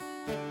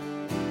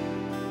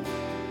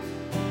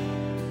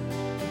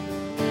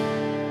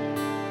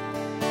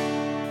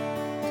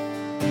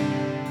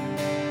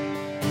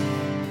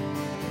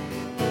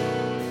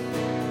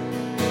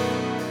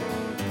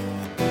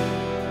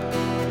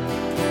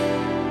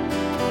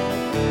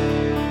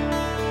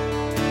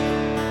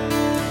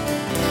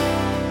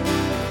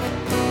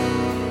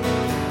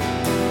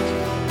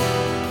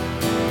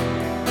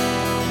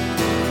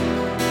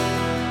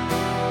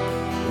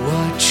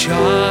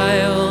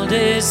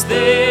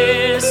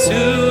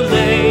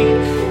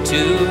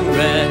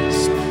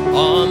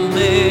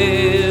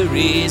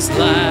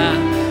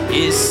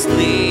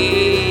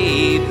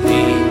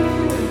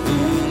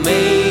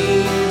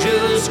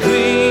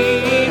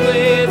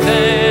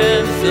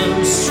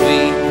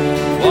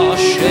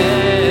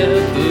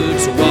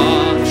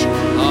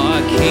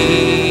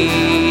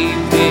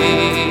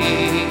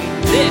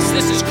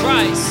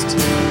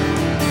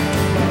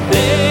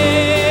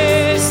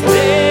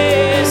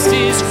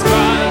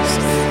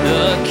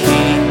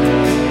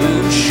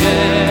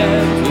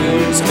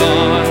Shepherds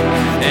guard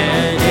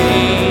and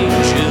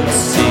angels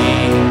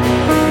sing.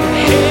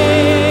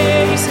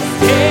 Haste,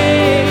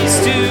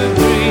 haste to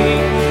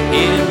bring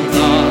in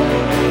love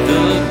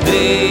the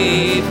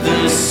babe,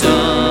 the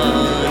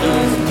Son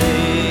of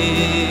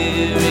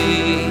Mary.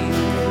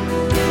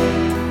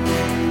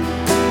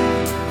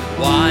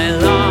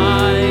 While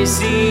I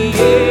see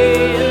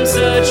in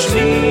such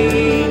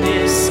mean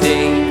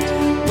estate,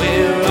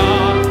 where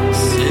ox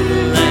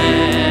and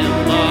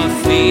lamb are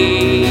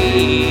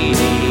feeding,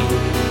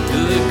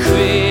 the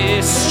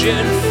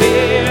Christian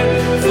fear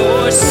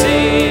for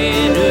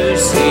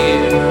sinners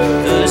here,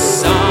 the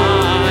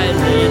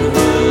silent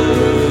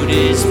word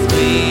is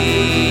pleading.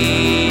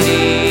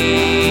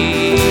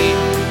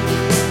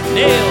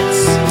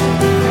 Nails,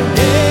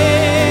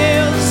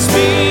 nails,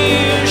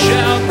 spear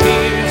shall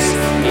pierce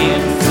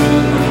in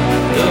through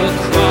the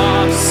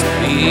cross,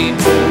 be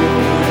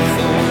born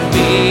for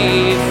me,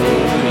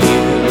 for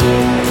you.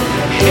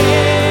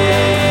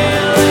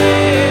 Hail,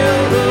 hail,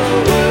 the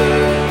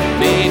Word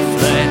made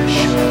flesh,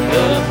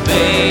 the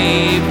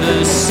babe,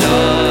 the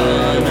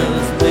Son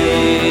of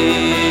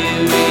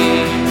Mary.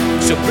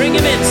 So bring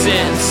him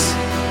incense.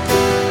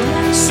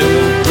 So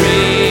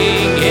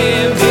bring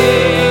him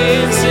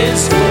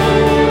incense,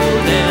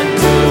 gold and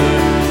myrrh,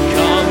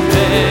 come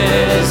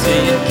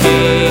peasant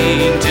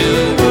king to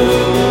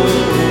woo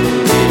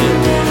him.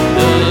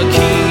 The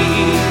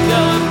King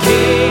of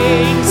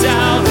kings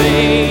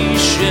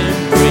salvation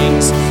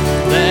brings,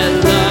 let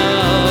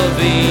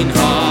loving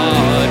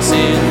hearts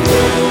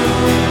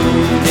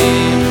enthroned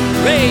him.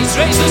 Raise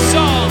the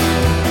song.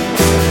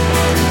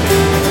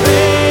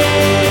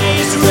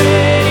 Raise,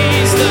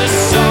 raise the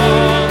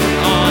song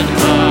on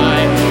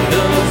high.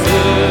 The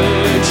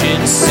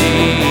virgins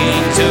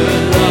sing to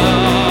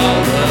lullaby.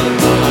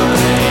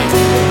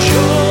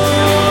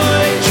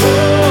 Joy,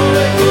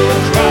 joy, for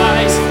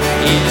Christ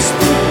is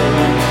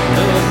born,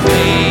 the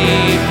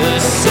babe, the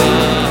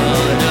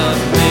Son of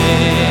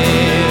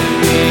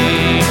Mary.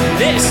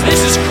 This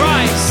is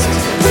Christ.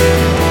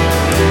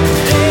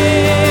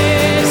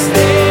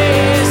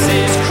 This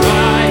is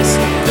Christ,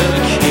 the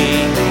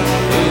King,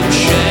 whom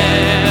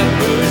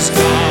shepherds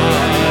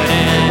guard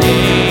and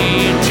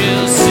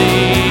angels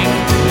sing.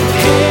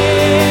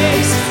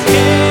 Haste,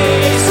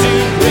 haste to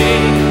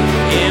bring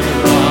him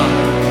love,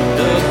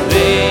 the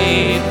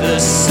babe, the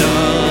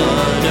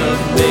Son of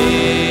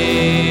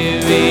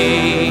Mary.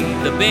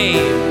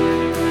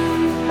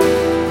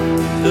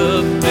 The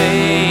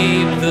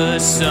babe, the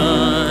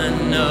Son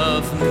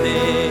of Mary.